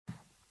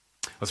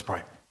Let's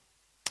pray.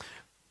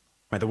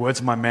 May the words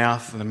of my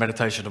mouth and the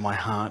meditation of my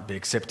heart be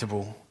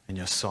acceptable in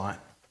your sight,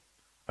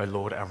 O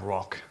Lord, our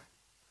rock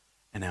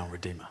and our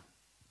Redeemer.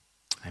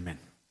 Amen.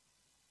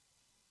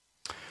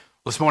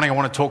 This morning I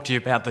want to talk to you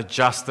about the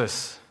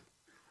justice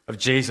of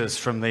Jesus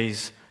from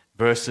these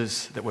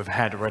verses that we've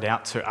had read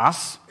out to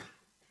us.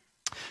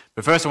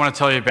 But first I want to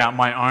tell you about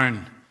my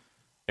own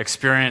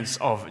experience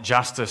of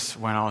justice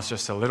when I was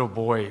just a little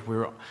boy. We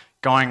were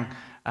going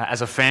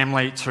as a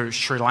family to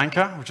Sri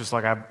Lanka, which is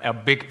like our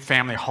big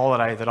family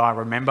holiday that I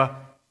remember.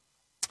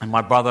 And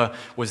my brother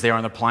was there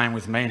on the plane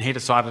with me, and he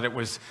decided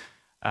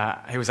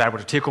he was able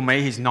to tickle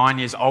me. He's 9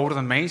 years older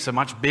than me, so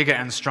much bigger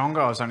and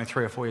stronger. I was only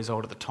 3 or 4 years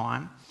old at the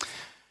time.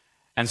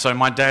 And so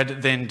my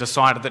dad then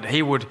decided that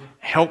he would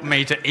help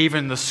me to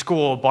even the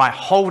score by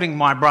holding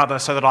my brother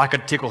so that I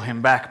could tickle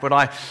him back. But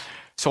I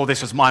saw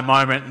this as my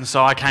moment, and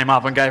so I came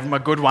up and gave him a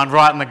good one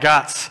right in the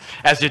guts,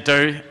 as you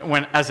do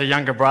as a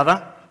younger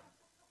brother.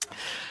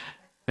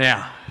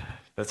 Now,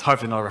 that's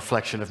hopefully not a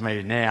reflection of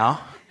me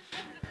now,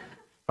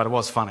 but it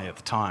was funny at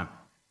the time,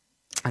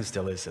 and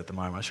still is at the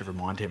moment. I should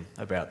remind him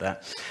about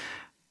that.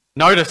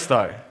 Notice,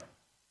 though,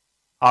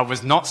 I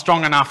was not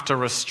strong enough to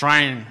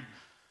restrain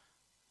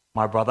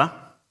my brother.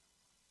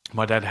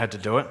 My dad had to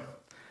do it.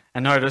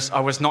 And notice, I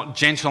was not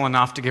gentle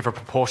enough to give a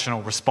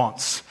proportional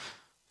response.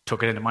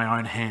 Took it into my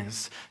own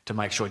hands to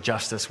make sure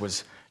justice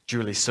was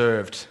duly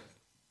served.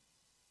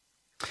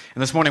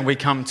 And this morning we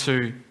come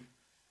to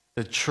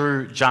the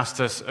true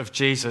justice of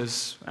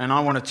Jesus, and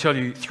I want to tell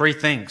you 3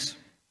 things.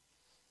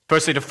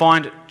 Firstly, to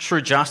find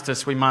true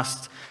justice, we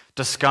must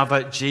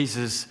discover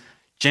Jesus'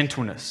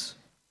 gentleness.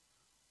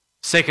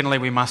 Secondly,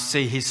 we must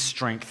see his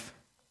strength.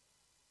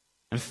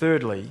 And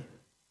thirdly,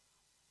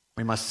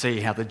 we must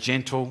see how the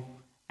gentle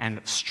and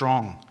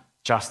strong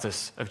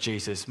justice of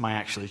Jesus may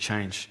actually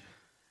change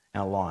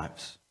our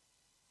lives.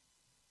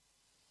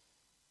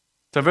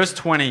 So verse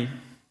 20,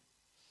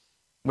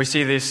 we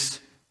see this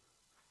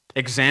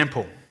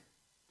example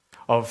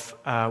of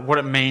what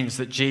it means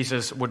that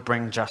Jesus would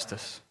bring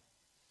justice.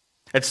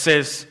 It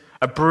says,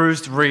 a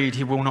bruised reed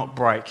he will not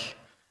break,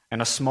 and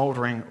a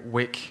smouldering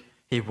wick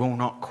he will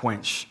not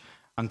quench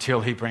until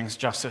he brings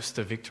justice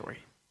to victory.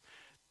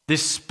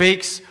 This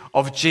speaks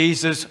of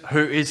Jesus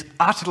who is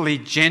utterly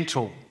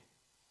gentle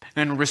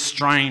and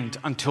restrained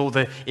until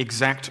the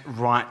exact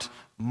right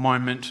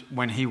moment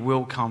when he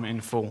will come in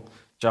full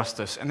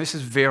justice. And this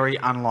is very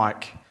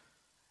unlike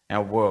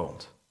our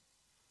world.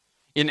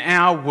 In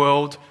our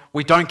world,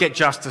 we don't get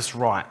justice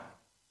right.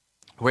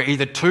 We're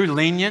either too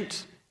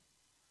lenient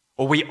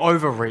or we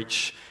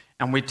overreach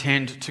and we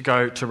tend to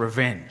go to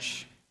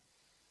revenge.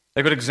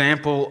 A good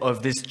example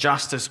of this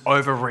justice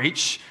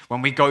overreach,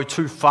 when we go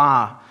too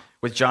far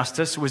with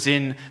justice, was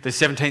in the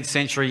 17th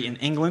century in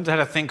England. They had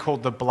a thing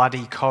called the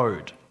Bloody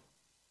Code.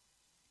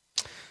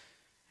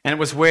 And it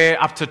was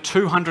where up to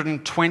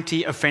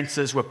 220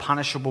 offences were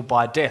punishable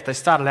by death. They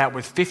started out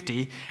with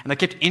 50 and they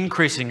kept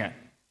increasing it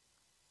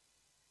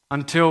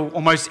until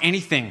almost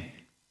anything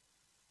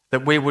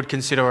that we would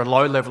consider a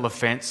low-level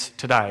offence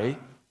today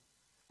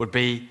would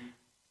be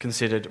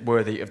considered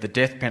worthy of the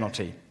death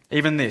penalty.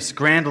 Even this,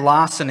 grand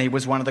larceny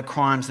was one of the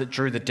crimes that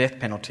drew the death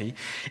penalty.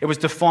 It was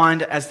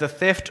defined as the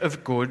theft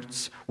of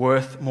goods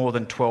worth more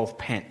than 12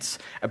 pence,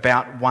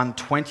 about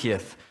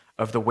 1/20th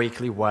of the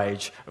weekly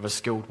wage of a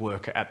skilled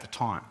worker at the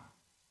time.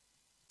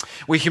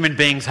 We human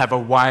beings have a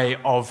way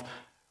of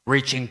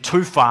reaching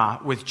too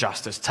far with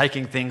justice,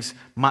 taking things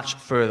much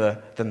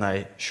further than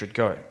they should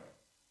go.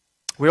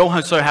 We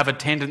also have a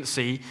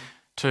tendency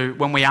to,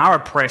 when we are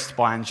oppressed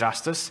by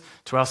injustice,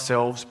 to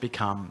ourselves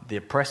become the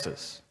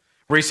oppressors.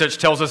 Research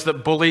tells us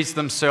that bullies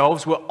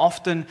themselves were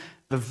often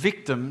the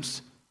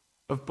victims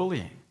of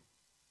bullying.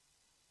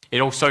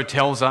 Research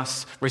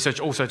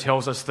also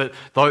tells us that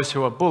those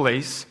who are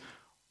bullies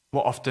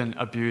were often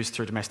abused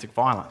through domestic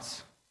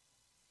violence.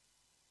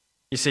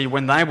 You see,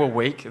 when they were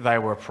weak, they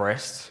were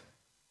oppressed,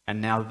 and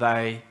now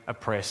they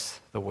oppress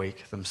the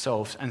weak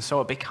themselves. And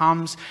so it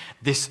becomes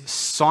this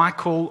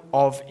cycle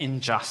of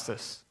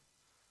injustice.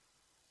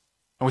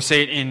 And we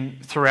see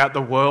it throughout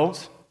the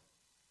world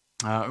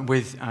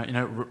with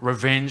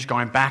revenge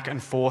going back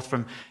and forth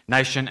from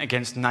nation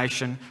against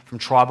nation, from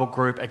tribal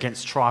group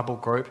against tribal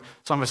group.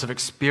 Some of us have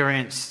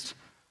experienced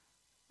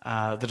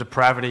the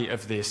depravity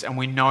of this, and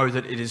we know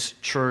that it is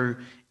true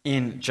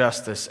in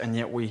justice, and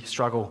yet we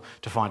struggle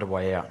to find a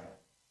way out.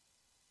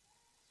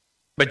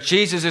 But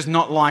Jesus is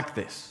not like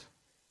this.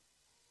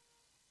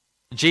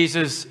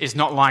 Jesus is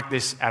not like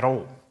this at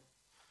all.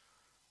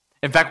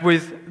 In fact,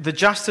 with the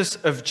justice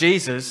of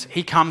Jesus,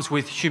 he comes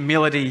with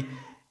humility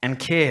and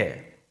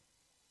care.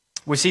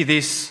 We see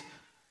this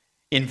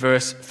in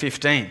verse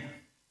 15.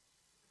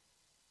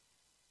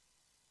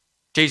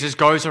 Jesus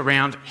goes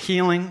around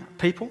healing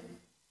people,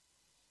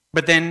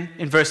 but then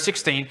in verse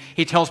 16,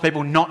 he tells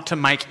people not to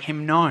make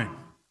him known.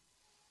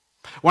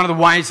 One of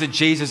the ways that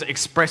Jesus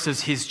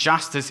expresses his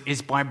justice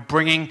is by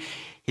bringing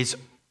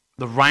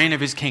the reign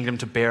of his kingdom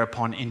to bear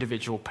upon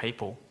individual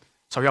people.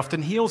 So he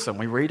often heals them.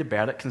 We read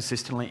about it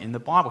consistently in the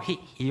Bible. He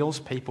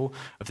heals people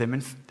of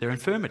their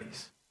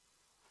infirmities.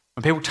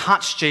 When people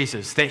touch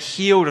Jesus, they're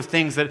healed of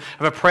things that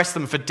have oppressed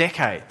them for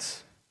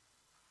decades.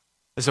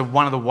 This is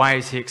one of the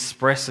ways he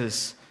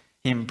expresses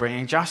him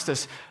bringing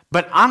justice.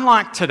 But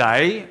unlike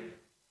today,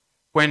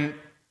 when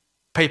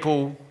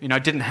people,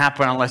 didn't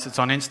happen unless it's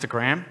on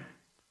Instagram,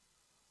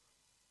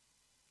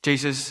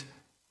 Jesus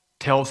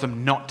tells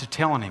them not to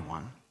tell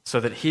anyone so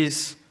that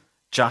his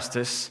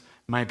justice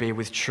may be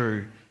with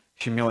true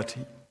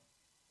humility.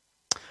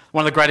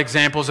 One of the great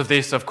examples of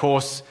this, of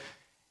course,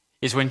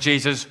 is when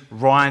Jesus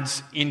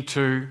rides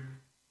into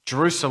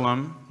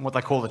Jerusalem, what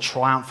they call the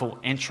triumphal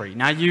entry.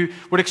 Now, you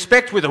would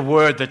expect with a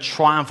word, the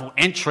triumphal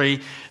entry,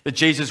 that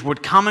Jesus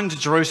would come into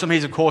Jerusalem.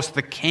 He's, of course,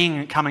 the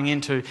king coming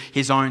into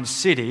his own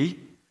city,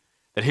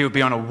 that he would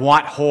be on a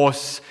white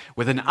horse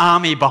with an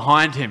army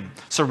behind him,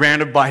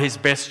 surrounded by his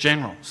best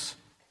generals.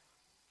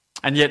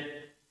 And yet,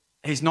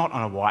 he's not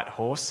on a white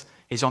horse.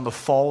 He's on the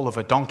foal of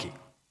a donkey.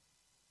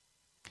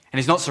 And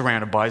he's not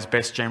surrounded by his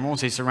best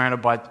generals. He's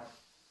surrounded by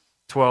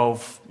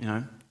 12,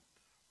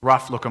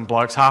 rough-looking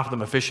blokes. Half of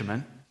them are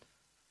fishermen.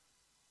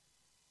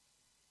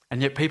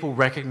 And yet people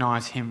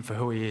recognise him for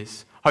who he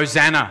is.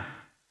 Hosanna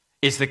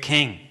is the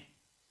king.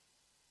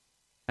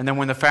 And then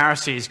when the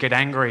Pharisees get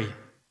angry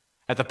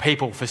at the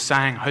people for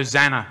saying,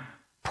 Hosanna,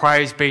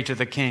 praise be to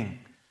the king,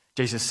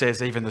 Jesus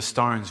says even the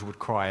stones would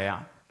cry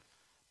out.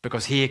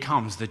 Because here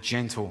comes the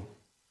gentle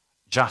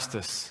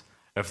justice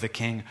of the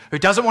king, who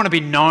doesn't want to be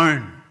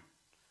known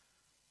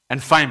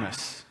and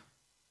famous,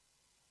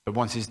 but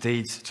wants his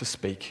deeds to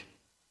speak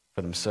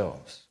for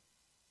themselves.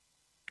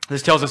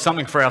 This tells us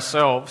something for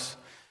ourselves,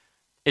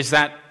 is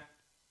that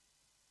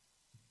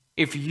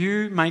if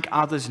you make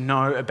others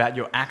know about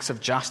your acts of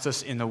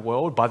justice in the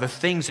world by the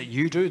things that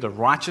you do, the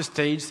righteous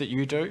deeds that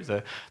you do,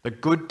 the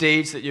good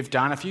deeds that you've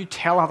done, if you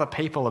tell other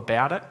people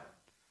about it,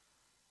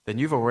 then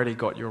you've already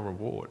got your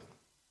reward.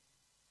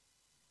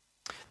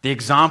 The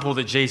example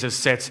that Jesus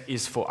sets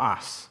is for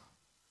us.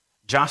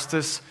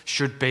 Justice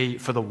should be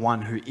for the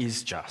one who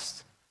is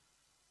just.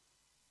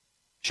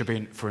 Should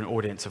be for an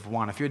audience of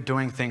one. If you're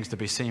doing things to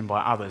be seen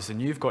by others, then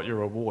you've got your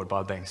reward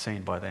by being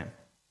seen by them.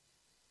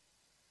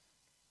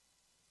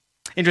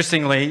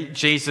 Interestingly,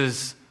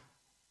 Jesus'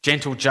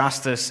 gentle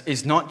justice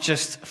is not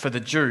just for the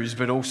Jews,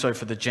 but also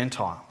for the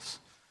Gentiles.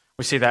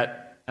 We see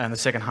that in the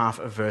second half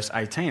of verse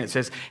 18. It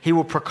says, he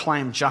will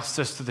proclaim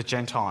justice to the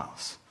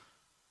Gentiles.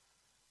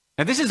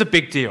 Now, this is a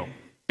big deal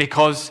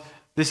because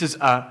this is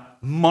a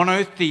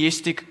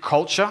monotheistic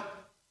culture.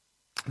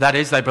 That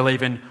is, they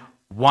believe in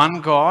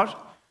one God,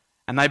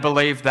 and they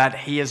believe that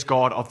he is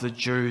God of the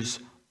Jews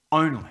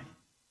only.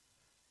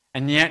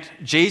 And yet,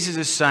 Jesus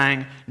is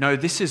saying, no,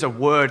 this is a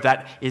word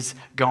that is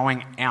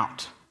going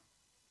out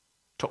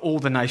to all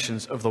the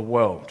nations of the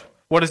world.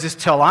 What does this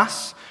tell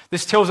us?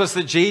 This tells us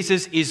that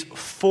Jesus is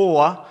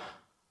for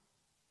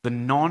the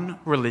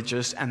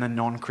non-religious and the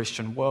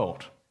non-Christian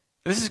world.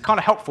 This is kind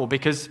of helpful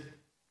because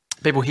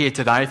people here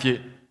today, if you're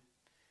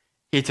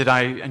here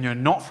today and you're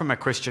not from a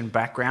Christian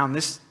background,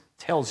 this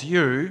tells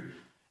you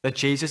that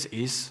Jesus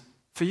is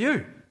for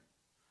you.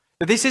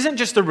 That this isn't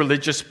just a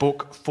religious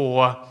book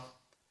for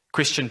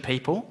Christian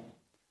people,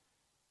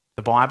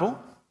 the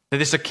Bible. That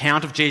this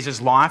account of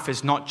Jesus' life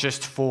is not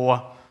just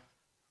for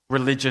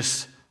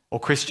religious or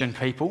Christian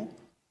people,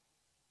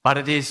 but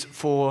it is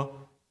for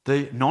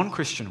the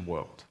non-Christian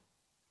world.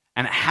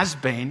 And it has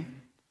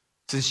been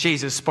since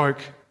Jesus spoke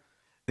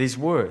these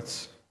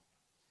words.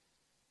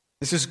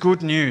 This is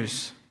good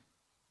news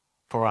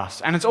for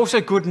us. And it's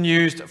also good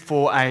news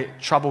for a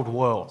troubled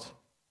world.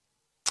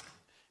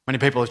 Many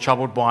people are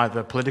troubled by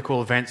the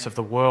political events of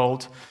the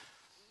world,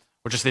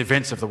 or just the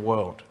events of the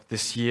world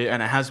this year,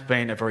 and it has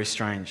been a very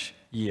strange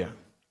year.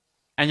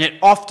 And yet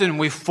often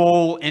we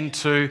fall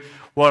into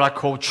what I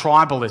call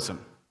tribalism,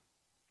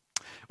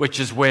 which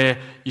is where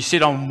you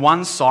sit on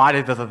one side,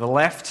 either the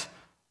left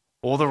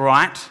or the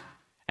right,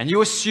 and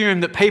you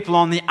assume that people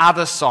on the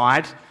other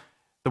side,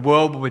 the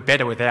world will be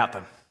better without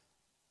them.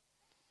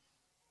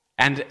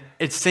 And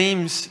it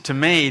seems to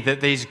me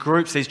that these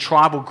groups, these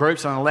tribal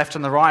groups on the left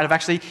and the right, have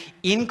actually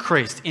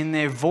increased in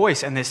their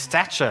voice and their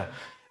stature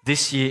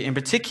this year in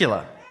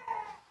particular.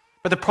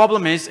 But the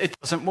problem is, it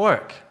doesn't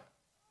work.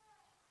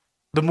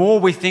 The more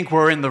we think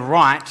we're in the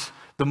right,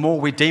 the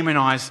more we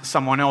demonize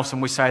someone else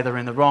and we say they're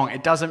in the wrong.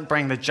 It doesn't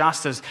bring the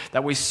justice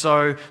that we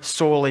so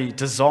sorely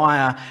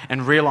desire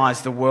and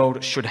realize the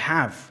world should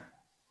have.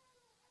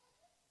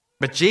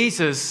 But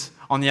Jesus,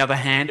 on the other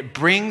hand,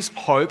 brings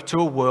hope to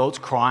a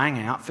world crying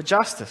out for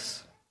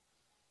justice.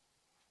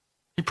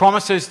 He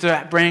promises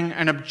to bring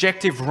an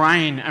objective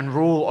reign and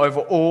rule over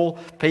all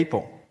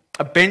people,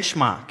 a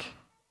benchmark,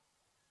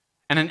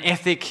 and an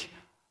ethic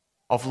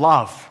of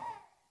love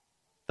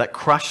that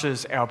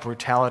crushes our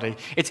brutality.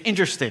 It's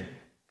interesting,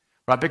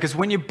 right? Because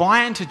when you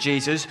buy into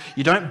Jesus,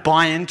 you don't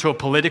buy into a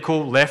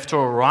political left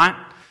or right.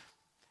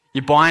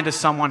 You buy into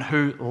someone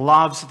who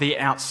loves the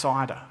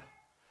outsider,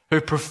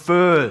 who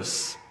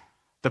prefers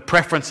the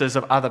preferences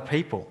of other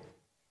people,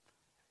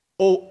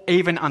 or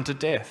even unto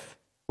death.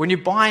 When you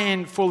buy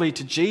in fully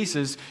to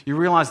Jesus, you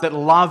realize that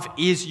love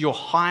is your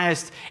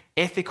highest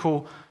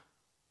ethical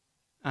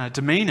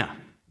demeanor.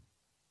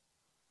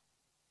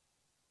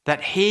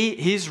 that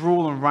his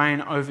rule and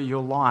reign over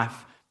your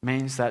life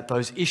means that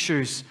those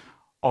issues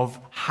of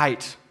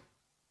hate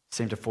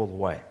seem to fall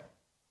away.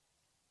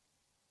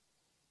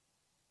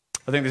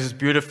 I think this is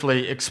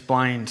beautifully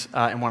explained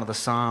in one of the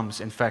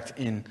Psalms, in fact,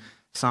 in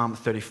Psalm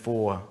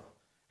 34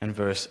 and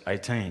verse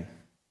 18.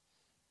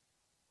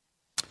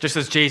 Just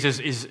as Jesus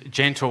is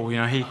gentle,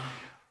 he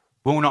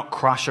will not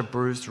crush a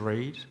bruised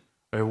reed,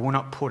 or he will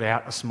not put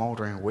out a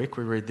smouldering wick.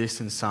 We read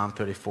this in Psalm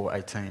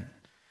 34:18.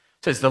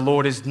 It says, "The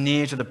Lord is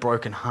near to the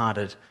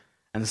brokenhearted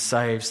and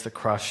saves the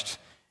crushed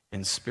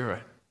in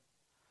spirit."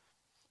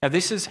 Now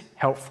this is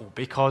helpful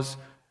because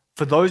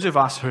for those of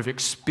us who've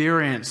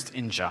experienced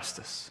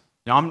injustice,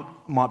 I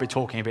might be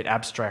talking a bit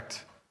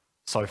abstract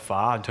so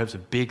far in terms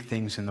of big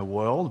things in the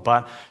world,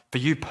 but for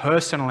you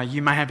personally,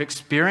 you may have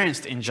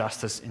experienced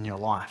injustice in your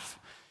life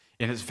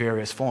in its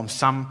various forms,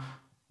 some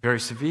very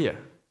severe.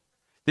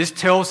 This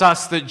tells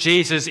us that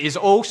Jesus is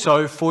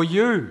also for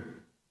you.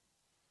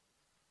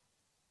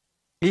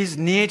 He's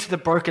near to the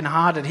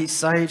brokenhearted. He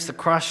saves the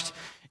crushed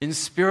in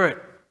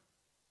spirit.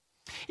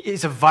 He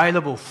is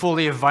available,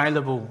 fully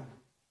available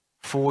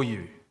for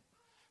you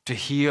to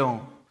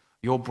heal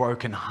your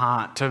broken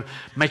heart, to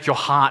make your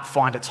heart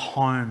find its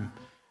home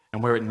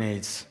and where it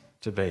needs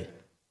to be.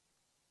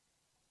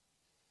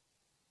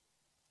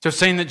 So we've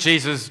seen that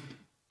Jesus'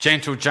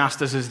 gentle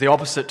justice is the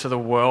opposite to the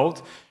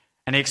world,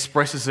 and he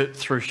expresses it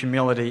through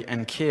humility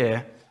and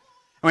care.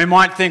 And we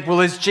might think, well,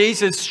 is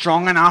Jesus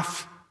strong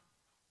enough?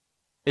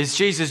 Is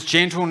Jesus'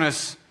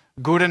 gentleness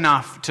good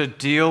enough to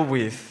deal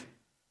with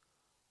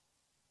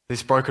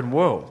this broken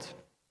world?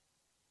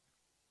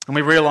 And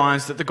we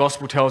realise that the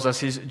gospel tells us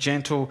his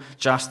gentle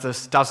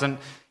justice doesn't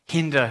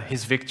hinder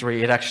his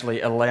victory, it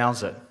actually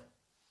allows it.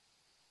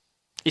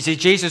 You see,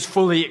 Jesus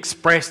fully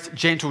expressed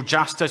gentle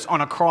justice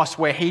on a cross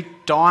where he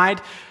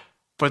died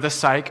for the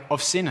sake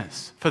of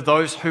sinners, for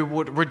those who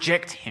would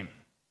reject him.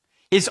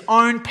 His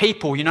own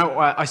people,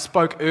 I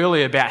spoke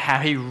earlier about how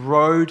he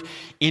rode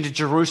into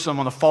Jerusalem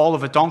on the foal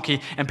of a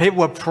donkey and people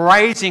were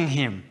praising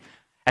him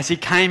as he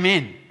came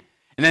in.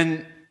 And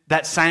then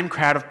that same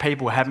crowd of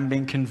people, having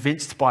been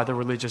convinced by the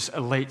religious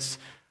elites,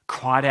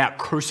 cried out,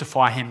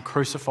 "Crucify him,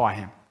 crucify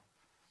him."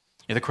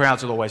 Yeah, the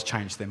crowds will always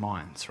change their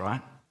minds,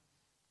 right?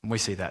 And we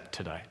see that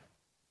today.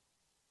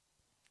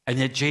 And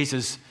yet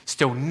Jesus,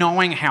 still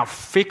knowing how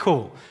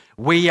fickle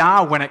we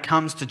are when it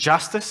comes to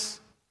justice,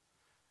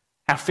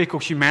 how fickle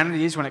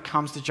humanity is when it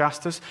comes to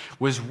justice,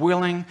 was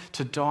willing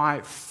to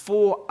die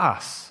for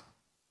us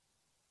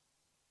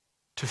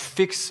to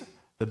fix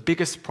the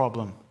biggest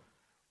problem,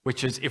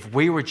 which is if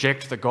we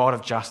reject the God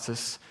of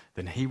justice,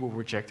 then he will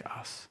reject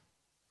us.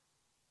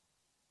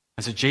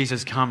 And so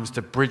Jesus comes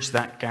to bridge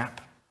that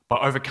gap by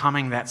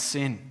overcoming that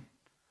sin,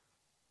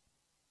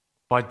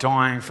 by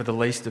dying for the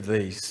least of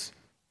these,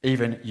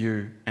 even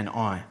you and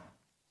I.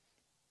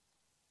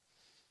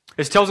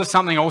 This tells us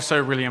something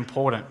also really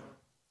important.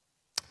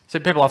 So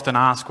people often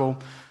ask,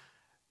 well,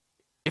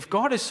 if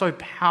God is so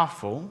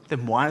powerful,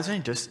 then why doesn't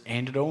he just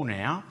end it all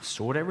now,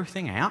 sort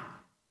everything out?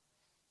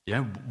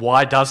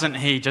 Why doesn't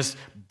he just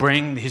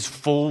bring his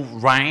full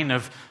reign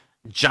of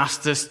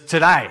justice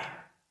today,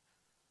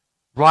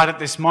 right at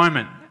this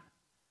moment?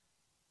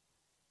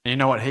 And you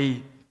know what?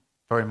 He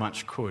very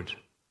much could.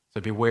 So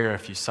beware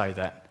if you say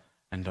that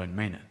and don't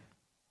mean it.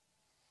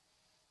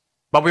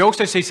 But we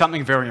also see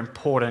something very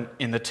important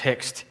in the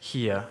text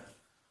here.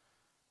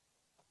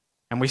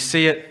 And we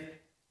see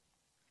it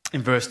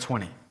in verse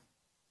 20.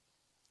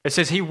 It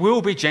says, he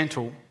will be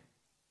gentle.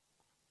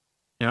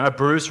 A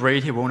bruised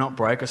reed he will not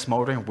break, a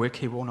smouldering wick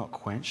he will not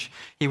quench.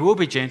 He will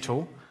be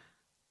gentle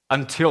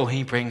until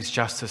he brings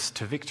justice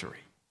to victory.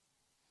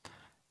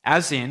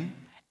 As in,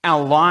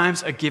 our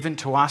lives are given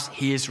to us.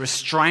 He is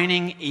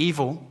restraining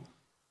evil.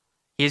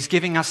 He is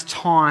giving us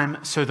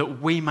time so that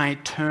we may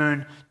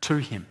turn to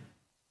him.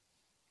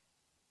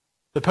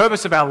 The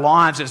purpose of our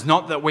lives is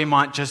not that we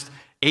might just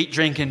eat,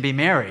 drink, and be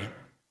merry,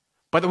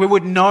 but that we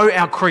would know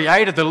our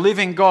Creator, the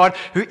living God,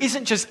 who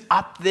isn't just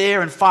up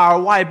there and far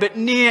away, but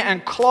near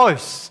and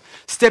close,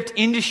 stepped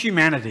into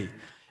humanity,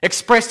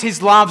 expressed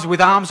his love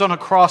with arms on a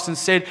cross and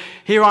said,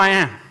 "Here I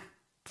am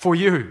for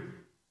you."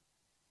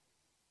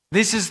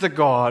 This is the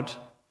God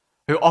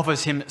who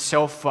offers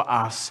himself for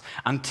us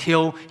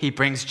until he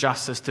brings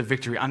justice to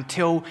victory,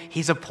 until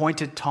his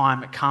appointed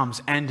time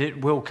comes, and it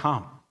will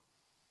come.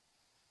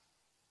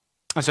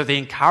 And so the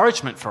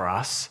encouragement for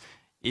us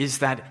is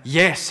that,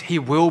 yes, he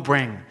will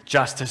bring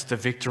justice to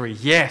victory.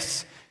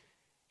 Yes,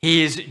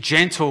 he is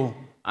gentle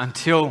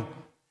until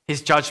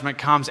his judgment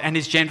comes, and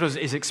his gentleness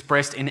is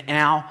expressed in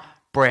our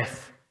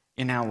breath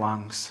in our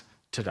lungs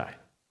today,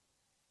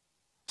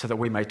 so that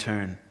we may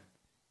turn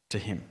to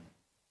him.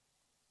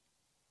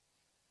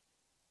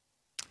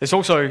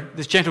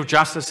 This gentle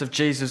justice of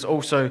Jesus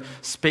also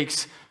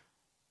speaks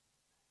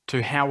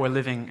to how we're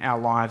living our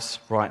lives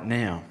right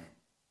now.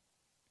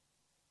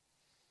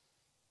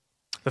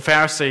 The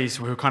Pharisees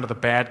were kind of the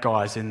bad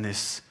guys in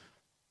this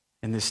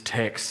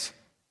text.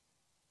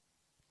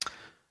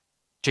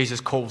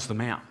 Jesus calls them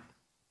out.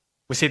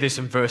 We see this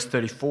in verse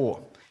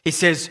 34. He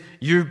says,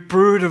 "You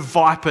brood of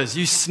vipers,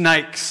 you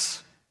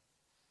snakes.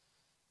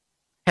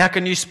 How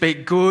can you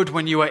speak good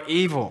when you are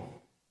evil?"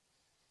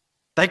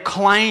 They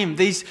claim,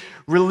 these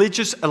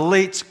religious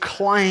elites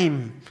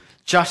claim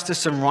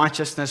justice and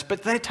righteousness,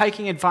 but they're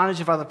taking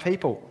advantage of other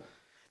people.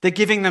 They're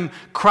giving them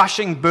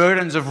crushing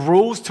burdens of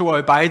rules to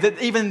obey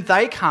that even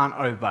they can't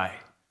obey.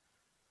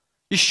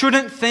 You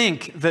shouldn't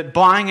think that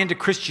buying into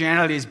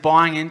Christianity is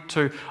buying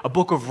into a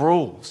book of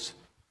rules,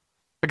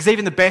 because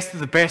even the best of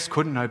the best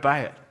couldn't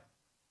obey it.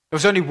 There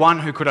was only one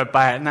who could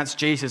obey it, and that's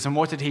Jesus. And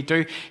what did he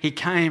do? He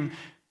came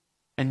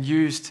and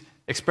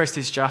expressed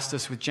his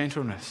justice with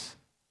gentleness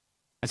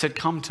and said,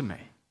 "Come to me.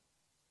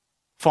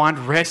 Find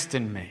rest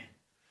in me.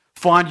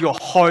 Find your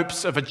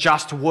hopes of a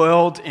just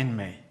world in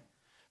me.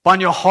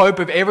 Find your hope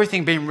of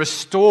everything being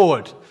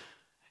restored.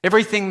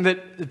 Everything that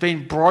has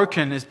been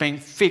broken has been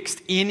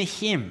fixed in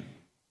him."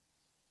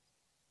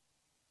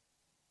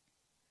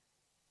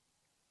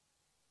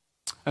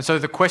 And so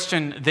the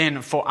question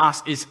then for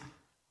us is,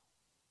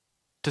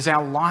 does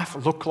our life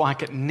look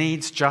like it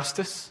needs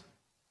justice?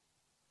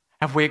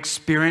 Have we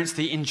experienced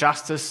the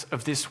injustice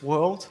of this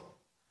world?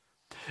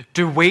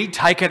 Do we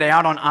take it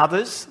out on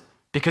others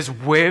because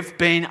we've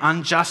been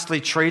unjustly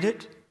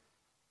treated?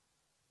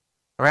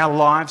 Are our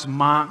lives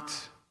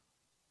marked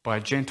by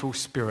a gentle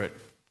spirit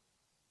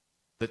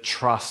that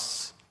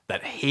trusts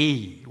that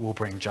he will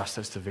bring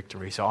justice to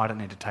victory, so I don't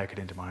need to take it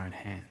into my own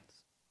hands?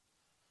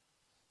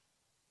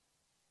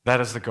 That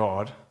is the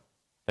God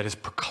that is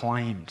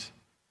proclaimed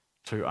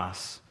to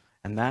us,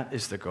 and that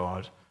is the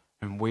God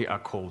whom we are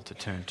called to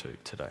turn to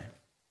today.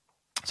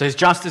 So his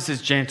justice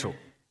is gentle,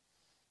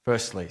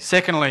 firstly.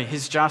 Secondly,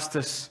 his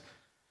justice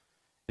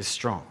is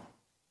strong.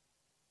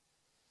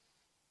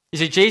 You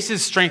see,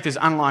 Jesus' strength is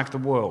unlike the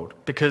world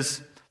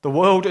because the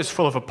world is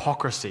full of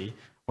hypocrisy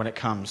when it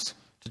comes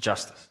to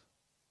justice.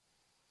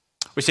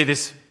 We see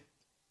this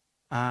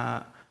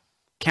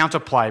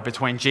counterplay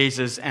between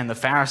Jesus and the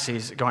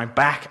Pharisees going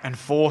back and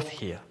forth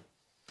here.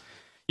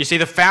 You see,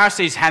 the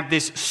Pharisees had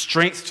this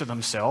strength to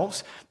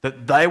themselves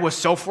that they were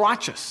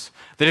self-righteous,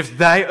 that if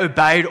they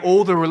obeyed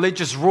all the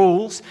religious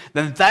rules,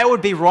 then they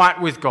would be right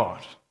with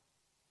God.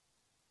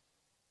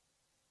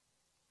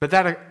 But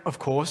that, of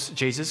course,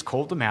 Jesus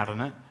called them out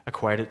on it,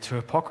 equated to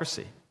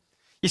hypocrisy.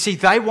 You see,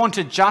 they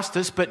wanted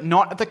justice, but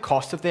not at the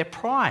cost of their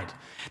pride.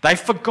 They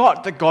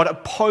forgot that God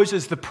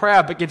opposes the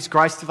proud but gives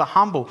grace to the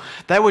humble.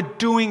 They were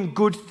doing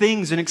good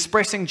things and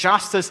expressing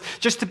justice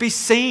just to be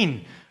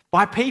seen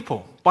by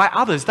people, by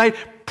others. They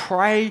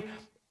pray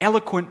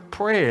eloquent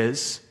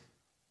prayers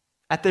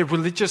at their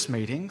religious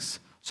meetings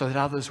so that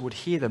others would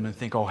hear them and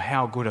think, "Oh,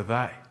 how good are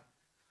they?"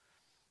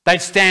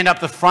 They'd stand up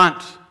the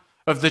front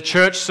of the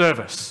church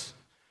service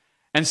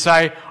and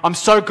say, "I'm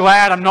so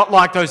glad I'm not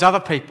like those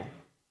other people.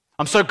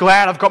 I'm so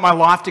glad I've got my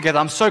life together.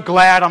 I'm so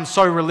glad I'm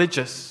so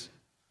religious."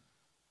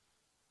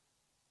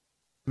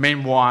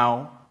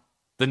 Meanwhile,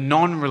 the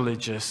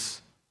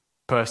non-religious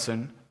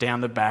person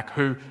down the back,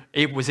 who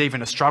it was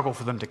even a struggle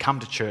for them to come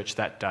to church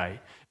that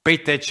day,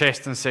 beat their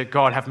chest and said,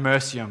 "God, have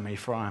mercy on me,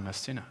 for I am a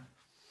sinner."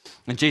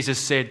 And Jesus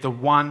said, the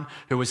one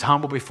who was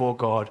humble before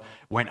God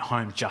went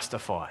home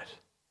justified,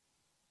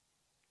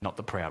 not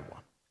the proud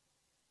one.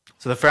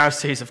 So the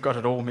Pharisees have got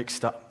it all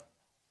mixed up.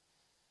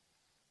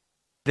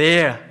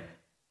 Their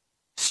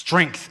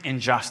strength in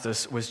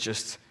justice was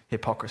just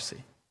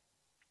hypocrisy.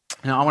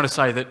 Now, I want to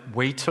say that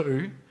we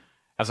too,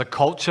 as a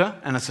culture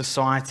and a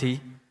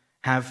society,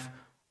 have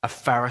a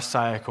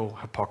Pharisaical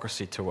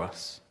hypocrisy to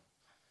us.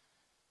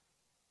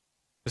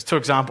 There's two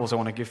examples I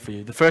want to give for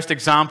you. The first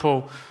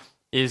example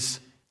is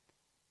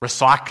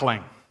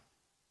recycling.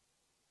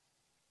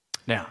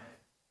 Now,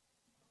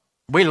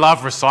 we love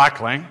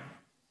recycling.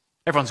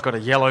 Everyone's got a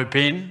yellow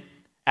bin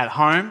at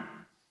home.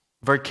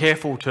 Very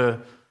careful to,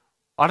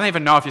 I don't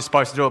even know if you're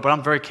supposed to do it, but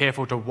I'm very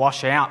careful to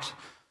wash out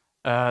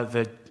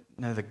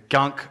the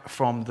gunk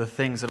from the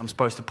things that I'm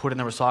supposed to put in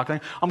the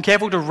recycling. I'm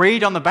careful to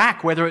read on the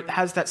back whether it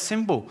has that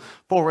symbol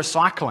for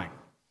recycling,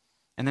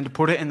 and then to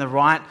put it in the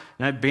right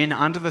bin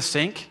under the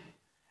sink.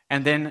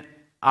 And then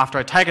after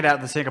I take it out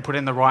of the sink, I put it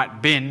in the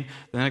right bin.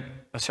 Then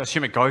I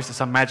assume it goes to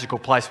some magical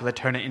place where they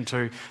turn it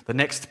into the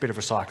next bit of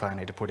recycling I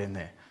need to put in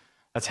there.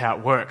 That's how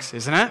it works,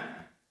 isn't it?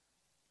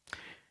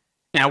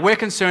 Now, we're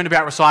concerned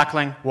about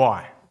recycling.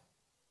 Why?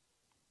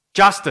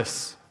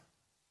 Justice.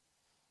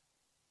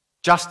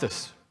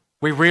 Justice.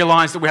 We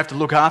realise that we have to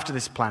look after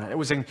this planet. It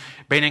was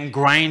been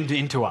ingrained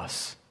into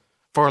us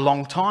for a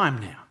long time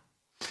now.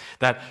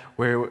 That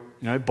we're,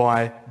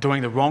 by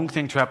doing the wrong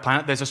thing to our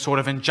planet, there's a sort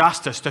of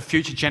injustice to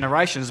future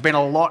generations. There's been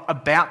a lot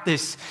about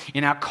this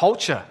in our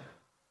culture.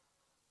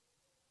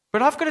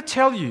 But I've got to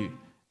tell you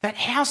that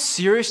how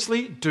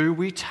seriously do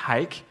we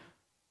take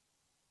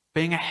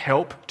being a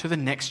help to the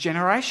next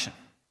generation?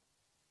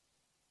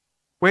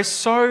 We're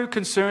so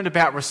concerned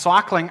about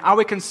recycling. Are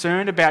we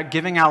concerned about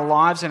giving our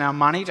lives and our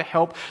money to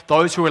help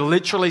those who are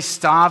literally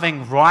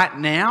starving right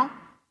now?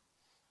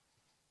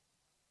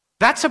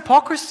 That's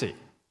hypocrisy.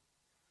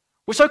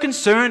 We're so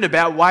concerned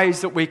about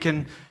ways that we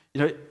can,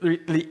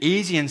 really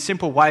easy and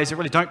simple ways that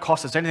really don't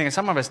cost us anything. And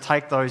some of us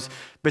take those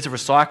bits of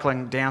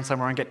recycling down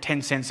somewhere and get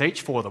 10 cents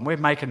each for them. We're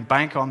making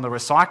bank on the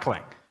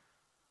recycling.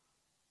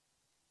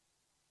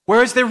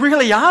 Whereas there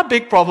really are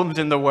big problems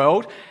in the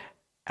world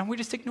and we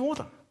just ignore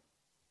them.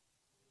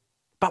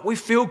 But we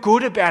feel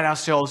good about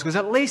ourselves because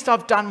at least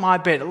I've done my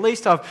bit. At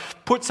least I've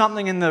put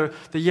something in the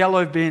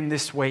yellow bin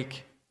this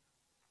week.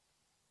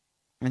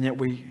 And yet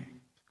we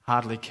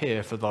hardly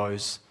care for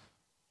those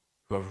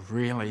who are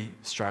really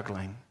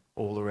struggling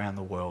all around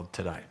the world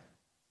today.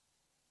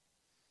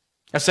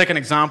 A second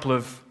example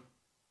of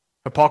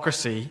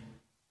hypocrisy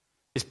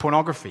is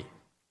pornography.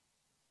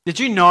 Did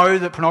you know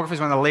that pornography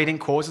is one of the leading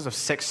causes of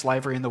sex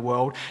slavery in the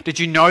world? Did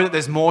you know that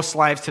there's more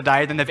slaves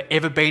today than there've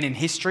ever been in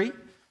history?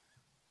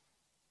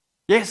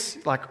 Yes,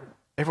 like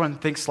everyone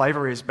thinks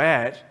slavery is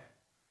bad.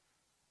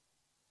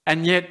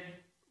 And yet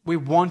we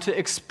want to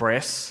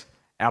express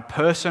our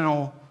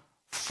personal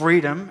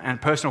freedom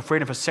and personal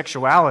freedom for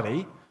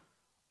sexuality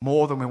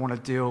more than we want to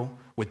deal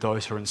with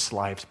those who are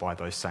enslaved by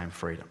those same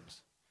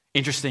freedoms.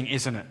 Interesting,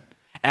 isn't it?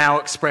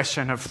 Our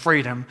expression of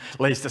freedom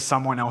leads to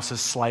someone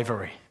else's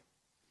slavery.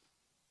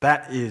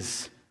 That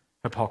is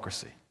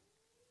hypocrisy.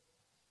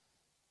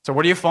 So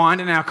what do you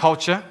find in our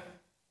culture?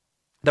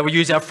 That we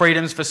use our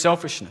freedoms for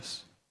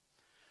selfishness.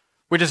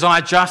 We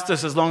desire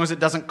justice as long as it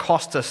doesn't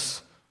cost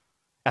us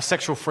our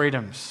sexual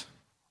freedoms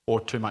or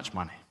too much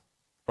money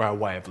or our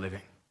way of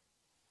living.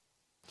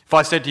 If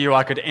I said to you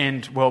I could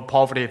end world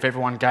poverty if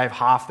everyone gave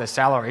half their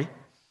salary,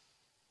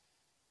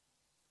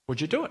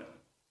 would you do it?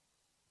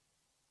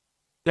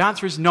 The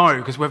answer is no,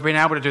 because we've been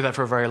able to do that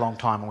for a very long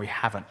time and we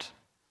haven't.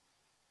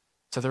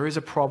 So there is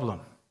a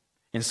problem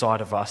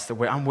inside of us that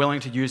we're unwilling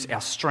to use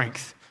our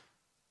strength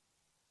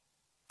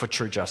for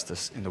true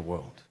justice in the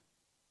world.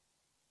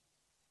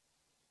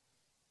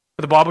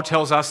 But the Bible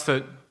tells us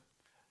that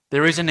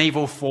there is an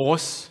evil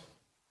force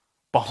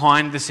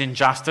behind this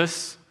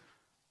injustice,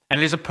 and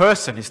it is a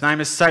person. His name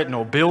is Satan,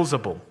 or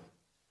Beelzebul,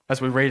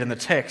 as we read in the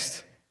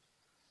text.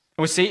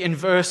 And we see in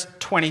verse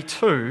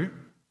 22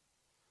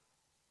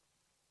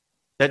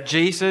 that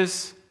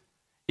Jesus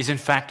is in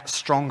fact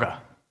stronger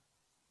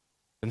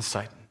than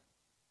Satan.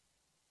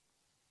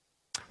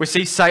 We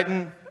see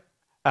Satan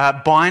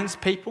binds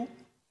people.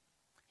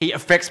 He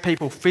affects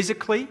people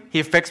physically. He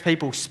affects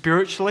people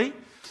spiritually.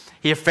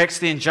 He affects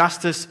the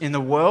injustice in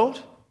the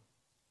world.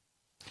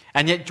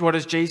 And yet what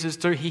does Jesus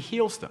do? He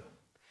heals them.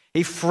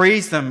 He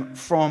frees them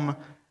from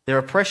their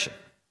oppression.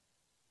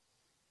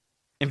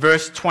 In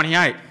verse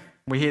 28,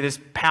 we hear these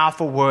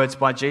powerful words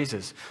by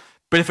Jesus.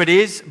 But if it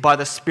is by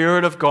the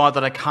Spirit of God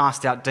that I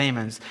cast out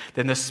demons,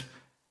 then this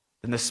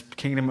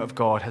kingdom of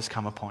God has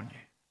come upon you.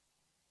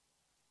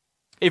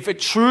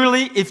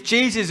 If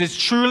Jesus is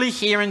truly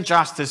here in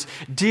justice,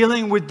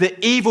 dealing with the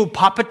evil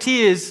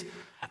puppeteers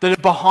that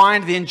are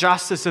behind the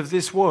injustice of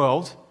this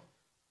world,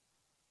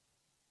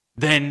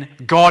 then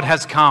God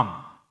has come.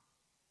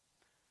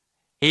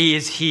 He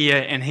is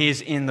here and he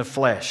is in the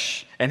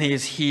flesh, and he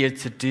is here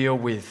to deal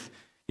with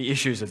the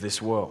issues of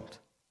this world.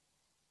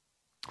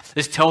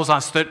 This tells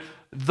us that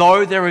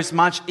though there is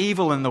much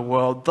evil in the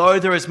world, though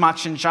there is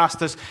much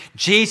injustice,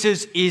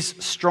 Jesus is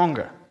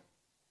stronger.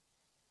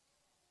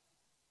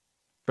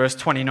 Verse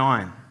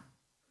 29.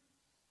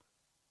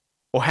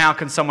 Or how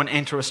can someone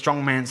enter a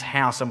strong man's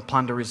house and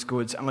plunder his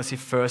goods unless he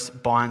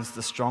first binds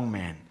the strong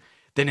man?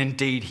 Then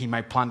indeed he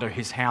may plunder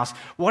his house.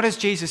 What is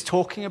Jesus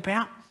talking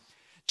about?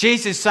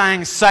 Jesus is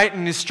saying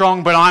Satan is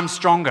strong, but I'm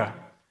stronger.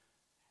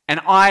 And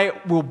I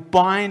will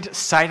bind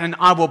Satan.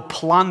 I will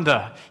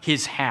plunder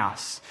his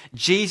house.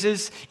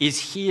 Jesus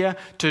is here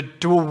to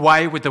do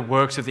away with the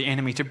works of the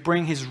enemy, to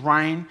bring his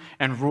reign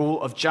and rule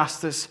of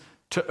justice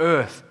to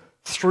earth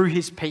through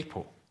his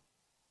people.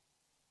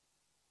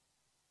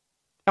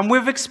 And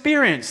we've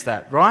experienced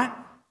that, right?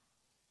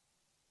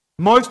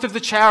 Most of the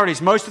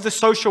charities, most of the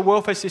social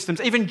welfare systems,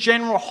 even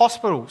general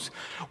hospitals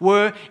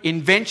were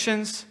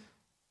inventions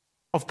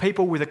of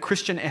people with a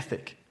Christian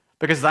ethic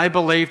because they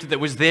believed that it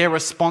was their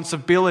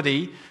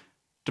responsibility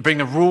to bring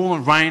the rule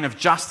and reign of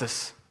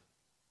justice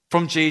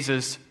from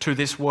Jesus to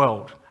this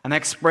world. And they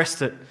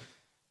expressed it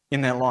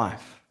in their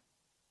life.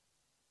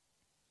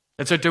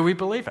 And so do we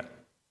believe it?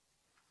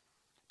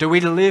 Do we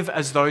live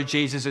as though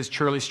Jesus is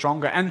truly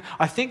stronger? And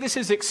I think this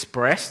is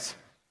expressed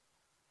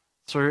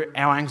through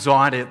our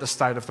anxiety at the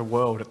state of the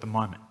world at the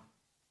moment.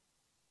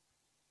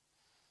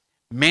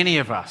 Many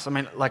of us,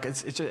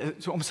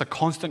 it's almost a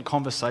constant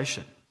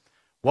conversation.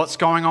 What's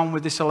going on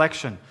with this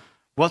election?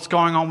 What's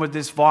going on with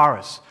this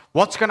virus?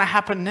 What's going to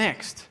happen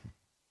next?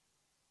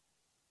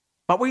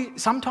 But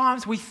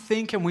sometimes we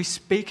think and we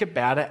speak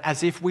about it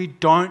as if we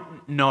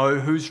don't know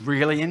who's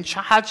really in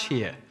charge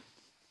here.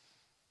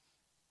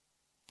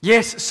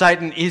 Yes,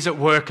 Satan is at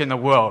work in the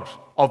world,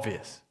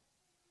 obvious.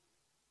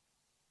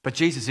 But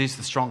Jesus is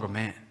the stronger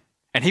man.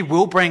 And he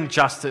will bring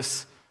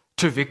justice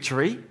to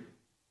victory.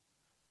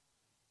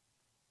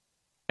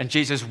 And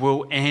Jesus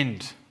will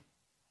end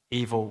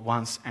evil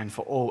once and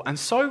for all. And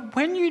so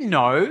when you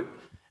know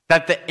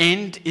that the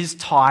end is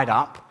tied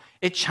up,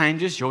 it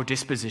changes your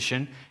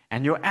disposition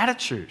and your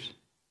attitude.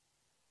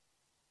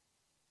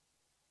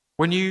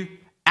 When you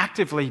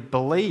actively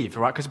believe,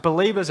 right? Because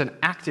believe is an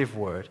active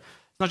word.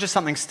 It's not just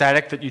something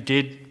static that you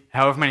did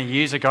however many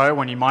years ago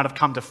when you might have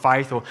come to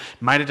faith or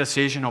made a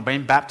decision or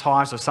been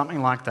baptized or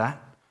something like that.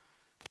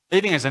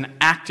 Believing is an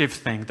active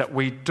thing that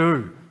we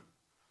do.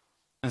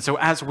 And so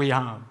as we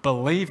are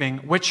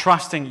believing, we're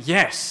trusting,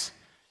 yes,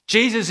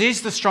 Jesus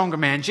is the stronger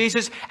man.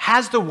 Jesus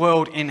has the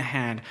world in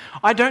hand.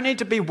 I don't need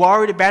to be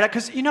worried about it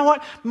because you know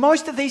what?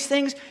 Most of these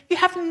things you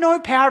have no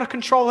power to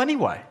control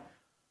anyway.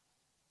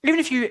 Even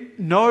if you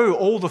know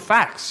all the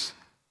facts,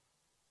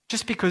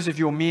 just because of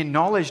your mere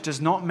knowledge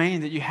does not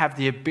mean that you have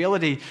the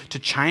ability to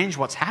change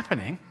what's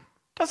happening,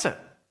 does it?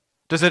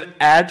 Does it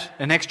add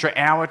an extra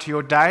hour to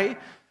your day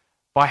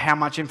by how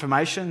much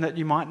information that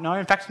you might know?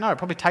 In fact, no, it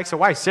probably takes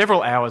away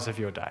several hours of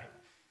your day.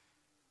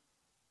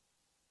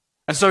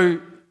 And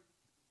so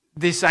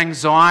this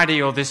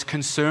anxiety or this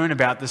concern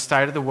about the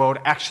state of the world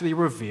actually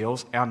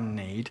reveals our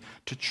need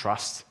to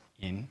trust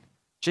in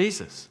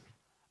Jesus,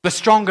 the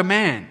stronger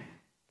man,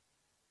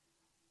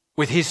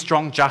 with his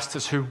strong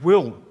justice, who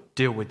will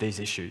deal with these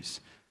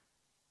issues,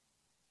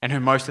 and who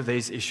most of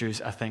these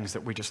issues are things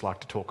that we just like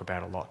to talk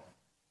about a lot.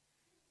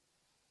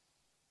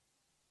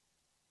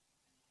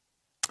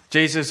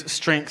 Jesus'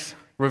 strength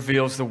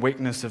reveals the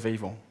weakness of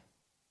evil.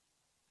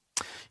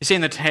 You see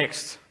in the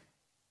text,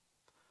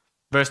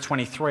 verse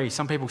 23,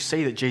 some people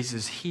see that Jesus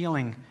is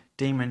healing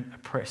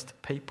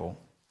demon-oppressed people.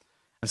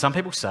 And some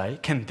people say,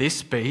 can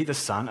this be the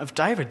Son of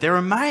David? They're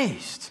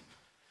amazed.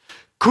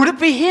 Could it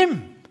be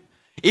him?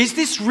 Is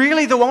this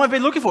really the one we've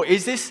been looking for?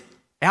 Is this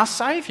our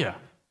Saviour,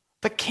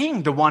 the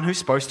King, the one who's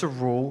supposed to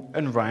rule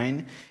and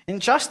reign in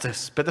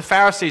justice? But the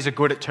Pharisees are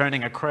good at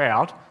turning a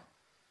crowd,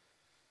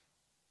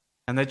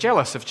 and they're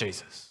jealous of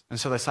Jesus. And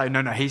so they say,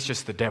 no, he's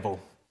just the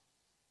devil,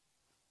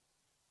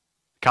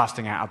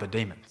 casting out other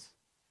demons.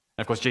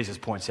 And of course, Jesus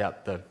points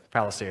out the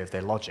fallacy of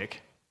their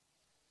logic.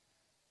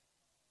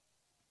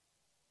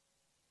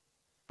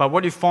 But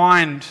what you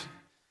find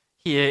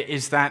here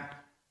is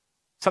that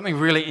something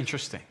really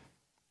interesting.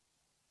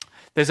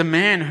 There's a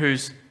man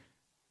who's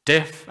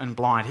deaf and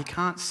blind. He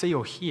can't see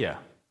or hear,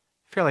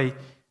 fairly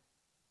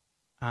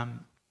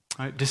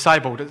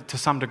disabled to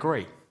some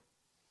degree,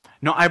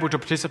 not able to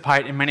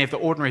participate in many of the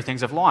ordinary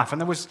things of life.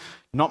 And there was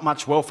not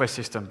much welfare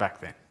system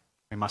back then,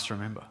 we must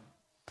remember.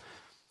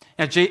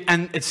 Now,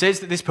 and it says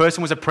that this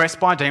person was oppressed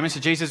by demons, so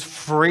Jesus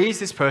frees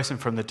this person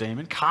from the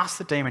demon, casts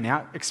the demon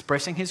out,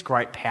 expressing his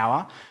great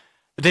power.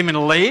 The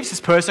demon leaves. This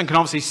person can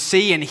obviously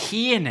see and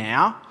hear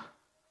now.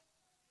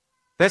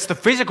 That's the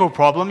physical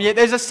problem, yet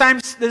there's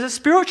a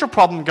spiritual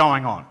problem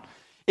going on.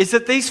 Is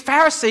that these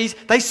Pharisees,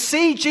 they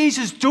see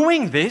Jesus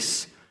doing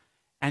this,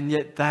 and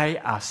yet they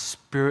are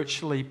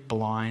spiritually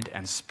blind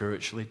and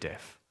spiritually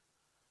deaf.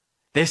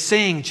 They're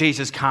seeing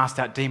Jesus cast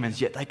out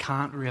demons, yet they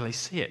can't really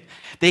see it.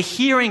 They're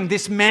hearing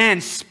this man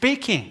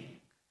speaking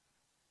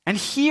and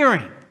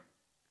hearing,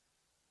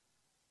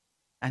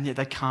 and yet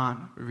they can't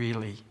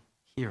really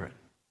hear it.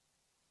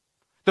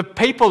 The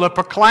people are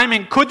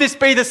proclaiming, could this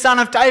be the Son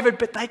of David?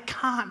 But they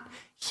can't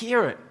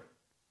hear it.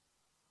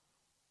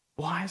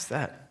 Why is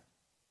that?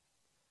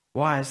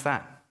 Why is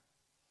that?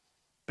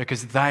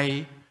 Because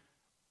they,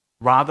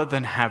 rather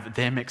than have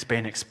them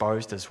being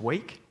exposed as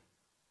weak,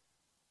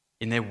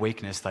 in their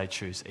weakness they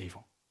choose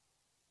evil.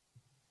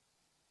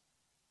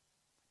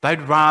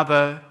 They'd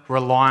rather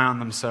rely on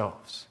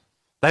themselves.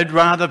 They'd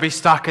rather be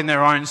stuck in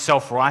their own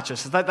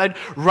self-righteousness. They'd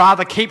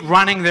rather keep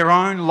running their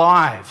own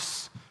lives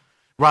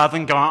rather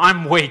than going,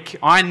 I'm weak,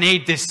 I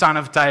need this Son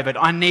of David,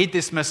 I need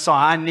this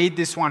Messiah, I need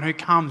this one who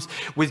comes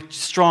with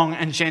strong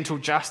and gentle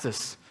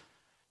justice.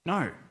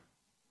 No.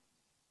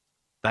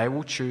 They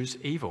will choose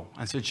evil,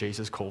 and so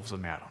Jesus calls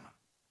them out on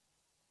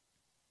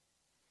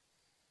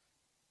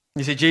it.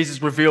 You see,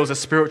 Jesus reveals a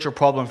spiritual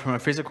problem from a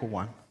physical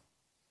one.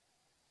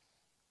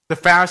 The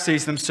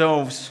Pharisees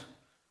themselves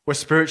were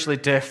spiritually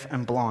deaf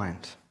and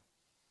blind.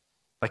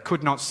 They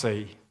could not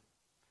see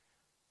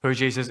who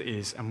Jesus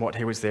is and what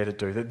he was there to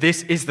do, that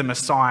this is the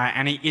Messiah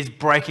and he is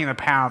breaking the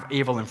power of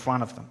evil in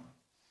front of them.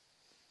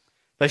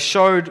 They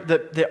showed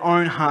that their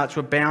own hearts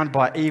were bound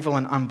by evil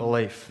and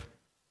unbelief.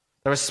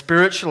 They were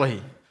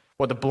spiritually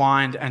what the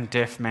blind and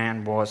deaf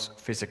man was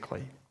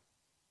physically.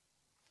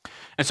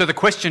 And so the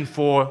question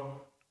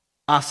for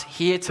us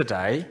here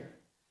today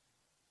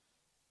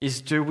is,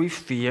 do we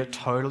fear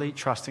totally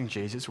trusting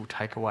Jesus will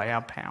take away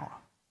our power?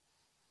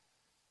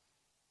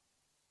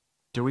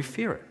 Do we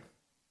fear it?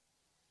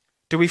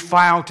 Do we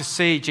fail to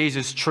see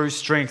Jesus' true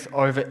strength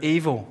over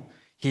evil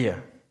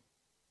here?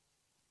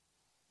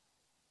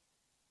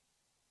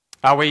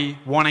 Are we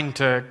wanting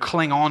to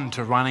cling on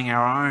to running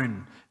our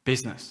own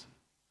business?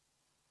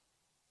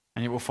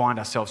 And you will find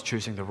ourselves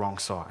choosing the wrong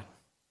side.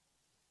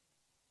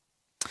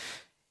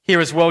 Here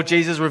as well,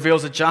 Jesus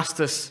reveals a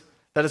justice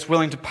that is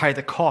willing to pay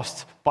the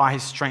cost by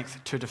his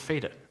strength to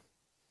defeat it.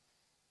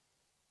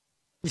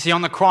 You see,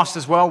 on the cross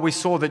as well, we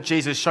saw that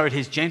Jesus showed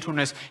his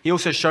gentleness. He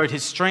also showed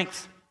his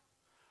strength.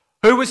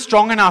 Who was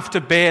strong enough to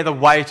bear the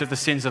weight of the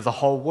sins of the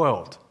whole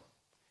world?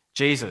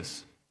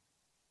 Jesus.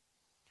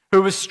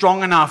 who was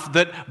strong enough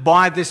that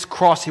by this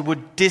cross he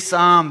would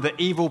disarm the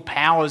evil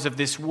powers of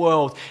this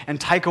world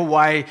and take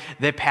away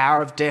their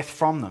power of death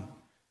from them.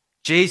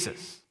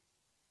 Jesus.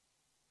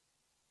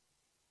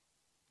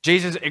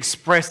 Jesus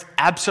expressed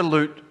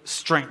absolute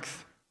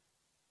strength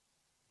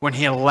when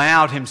he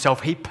allowed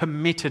himself, he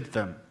permitted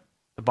them.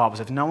 The Bible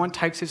says, if no one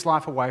takes his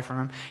life away from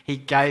him, he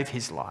gave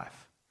his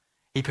life.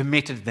 He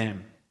permitted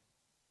them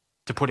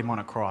to put him on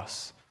a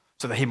cross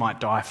so that he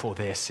might die for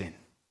their sin.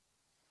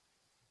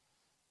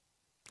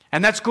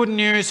 And that's good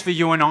news for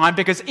you and I,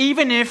 because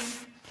even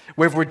if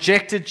we've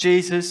rejected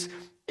Jesus,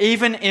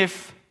 even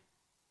if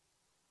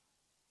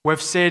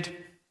we've said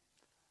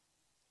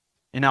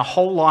in our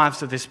whole lives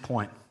to this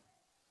point,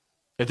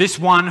 that this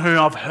one who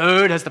I've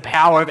heard has the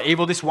power of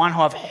evil, this one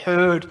who I've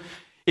heard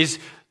is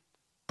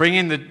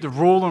bringing the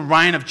rule and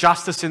reign of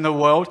justice in the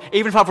world,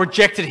 even if I've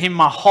rejected him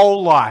my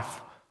whole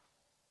life,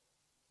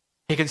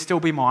 he can still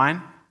be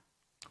mine.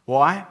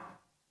 Why?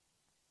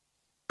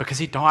 Because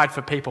he died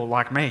for people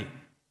like me.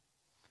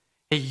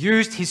 He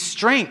used his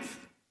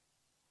strength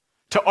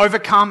to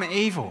overcome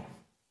evil.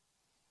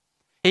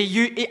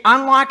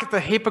 Unlike the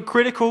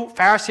hypocritical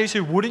Pharisees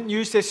who wouldn't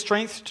use their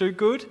strength to do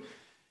good,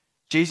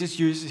 Jesus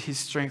uses his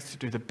strength to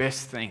do the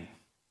best thing.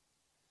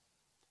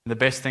 And the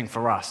best thing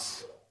for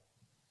us,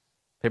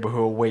 people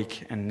who are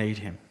weak and need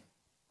him.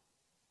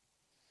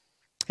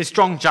 His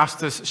strong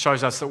justice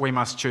shows us that we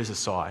must choose a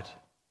side.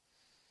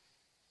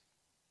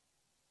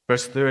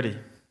 Verse 30,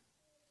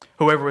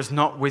 whoever is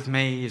not with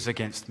me is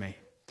against me.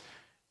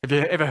 Have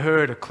you ever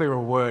heard a clearer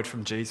word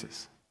from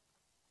Jesus?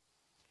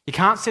 You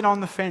can't sit on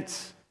the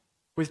fence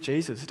with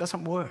Jesus. It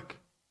doesn't work.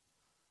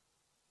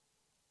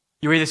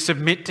 You either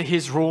submit to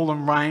his rule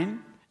and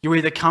reign, you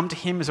either come to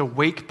him as a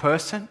weak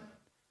person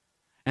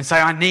and say,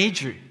 I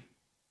need you.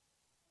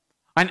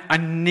 I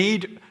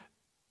need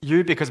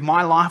you because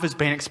my life has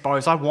been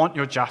exposed. I want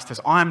your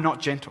justice. I am not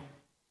gentle.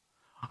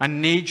 I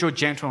need your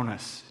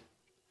gentleness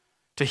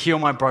to heal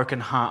my broken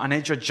heart. I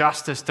need your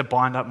justice to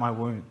bind up my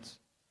wounds.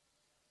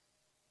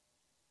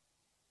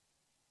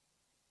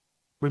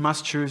 We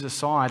must choose a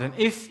side. And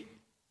if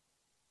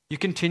you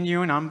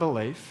continue in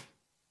unbelief,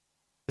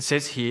 it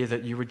says here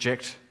that you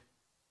reject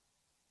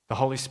the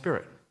Holy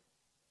Spirit.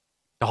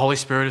 The Holy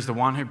Spirit is the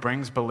one who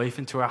brings belief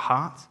into our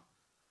hearts.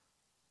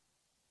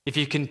 If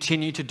you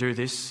continue to do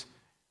this,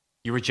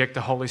 you reject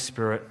the Holy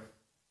Spirit.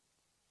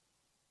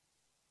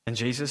 And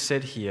Jesus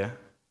said here,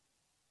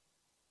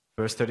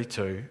 verse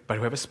 32, but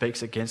whoever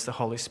speaks against the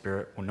Holy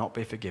Spirit will not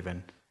be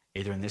forgiven,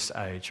 either in this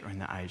age or in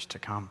the age to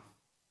come.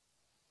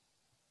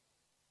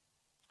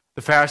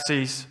 The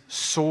Pharisees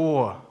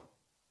saw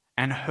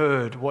and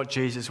heard what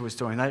Jesus was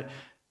doing.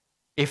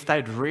 If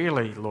they'd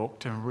really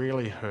looked and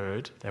really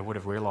heard, they would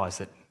have realised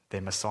that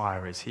their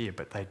Messiah is here,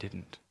 but they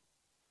didn't.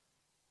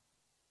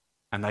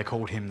 And they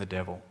called him the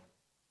devil.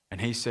 And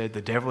he said,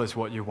 the devil is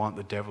what you want,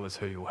 the devil is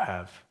who you'll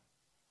have.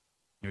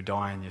 You'll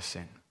die in your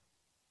sin.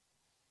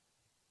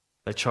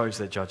 They chose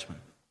their judgment.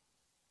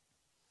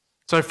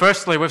 So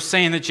firstly, we've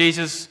seen that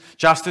Jesus'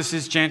 justice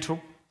is gentle.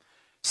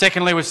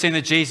 Secondly, we've seen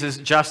that Jesus'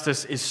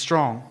 justice is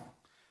strong.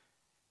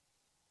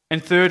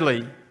 And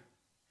thirdly,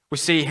 we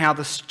see how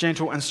this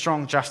gentle and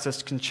strong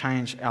justice can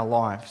change our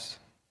lives.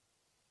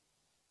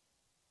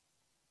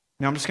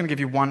 Now, I'm just going to give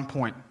you one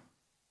point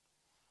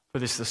for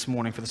this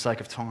morning for the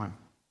sake of time.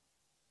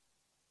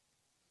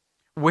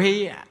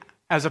 We,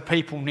 as a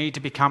people, need to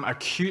become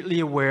acutely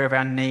aware of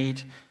our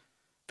need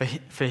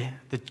for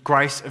the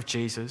grace of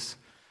Jesus,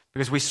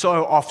 because we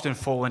so often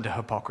fall into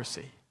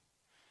hypocrisy.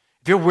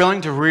 If you're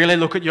willing to really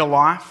look at your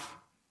life,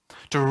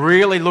 to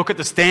really look at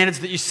the standards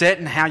that you set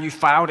and how you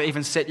fail to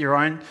even set your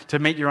own, to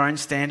meet your own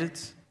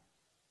standards,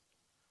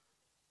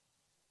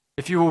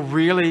 if you were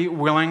really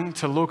willing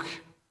to look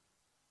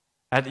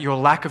at your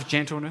lack of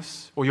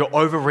gentleness or your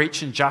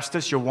overreach in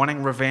justice, your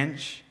wanting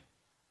revenge,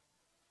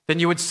 then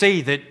you would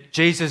see that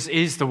Jesus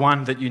is the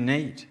one that you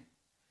need.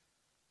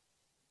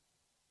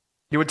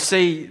 You would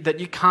see that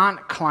you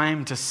can't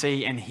claim to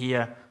see and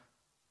hear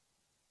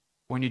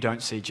when you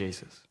don't see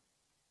Jesus.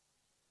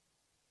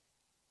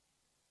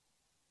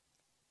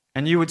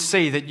 And you would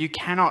see that you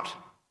cannot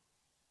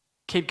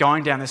keep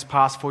going down this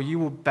path, for you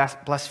will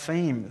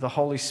blaspheme the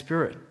Holy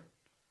Spirit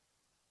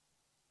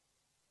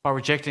by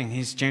rejecting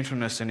his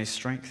gentleness and his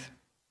strength.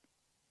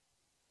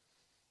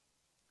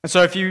 And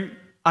so if you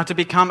are to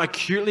become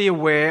acutely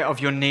aware of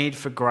your need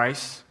for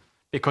grace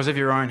because of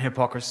your own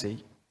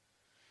hypocrisy,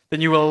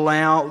 then you will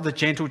allow the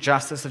gentle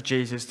justice of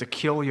Jesus to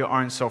kill your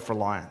own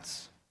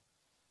self-reliance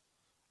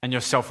and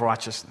your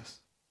self-righteousness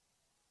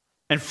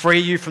and free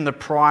you from the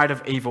pride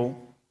of evil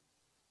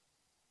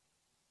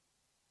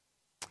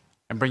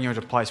and bring you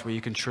into a place where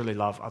you can truly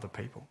love other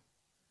people.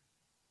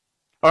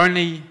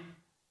 Only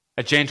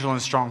a gentle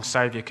and strong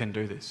Saviour can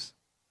do this.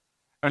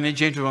 Only a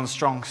gentle and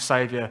strong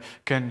Saviour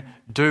can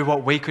do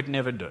what we could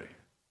never do,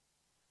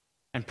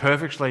 and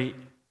perfectly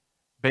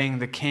being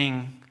the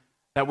King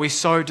that we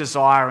so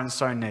desire and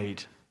so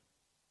need.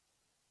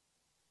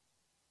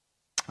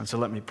 And so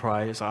let me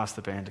pray as I ask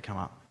the band to come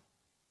up,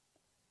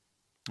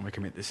 and we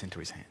commit this into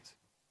his hands.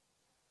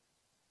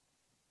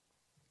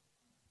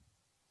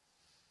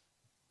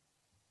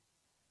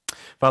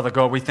 Father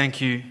God, we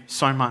thank you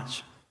so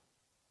much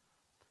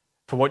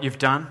for what you've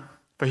done,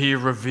 for who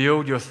you've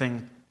revealed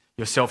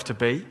yourself to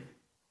be.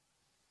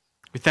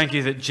 We thank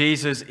you that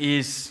Jesus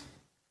is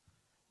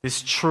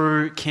this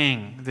true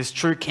King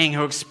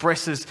who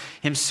expresses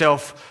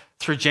himself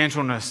through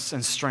gentleness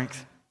and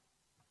strength.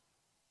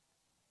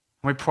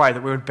 We pray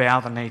that we would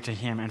bow the knee to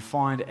him and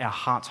find our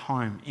heart's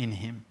home in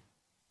him.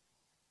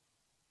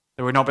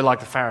 That we would not be like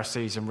the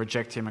Pharisees and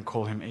reject him and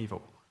call him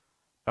evil,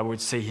 but we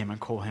would see him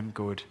and call him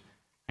good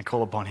and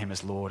call upon him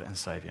as Lord and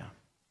Saviour.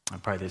 I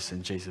pray this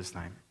in Jesus'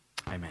 name.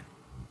 Amen.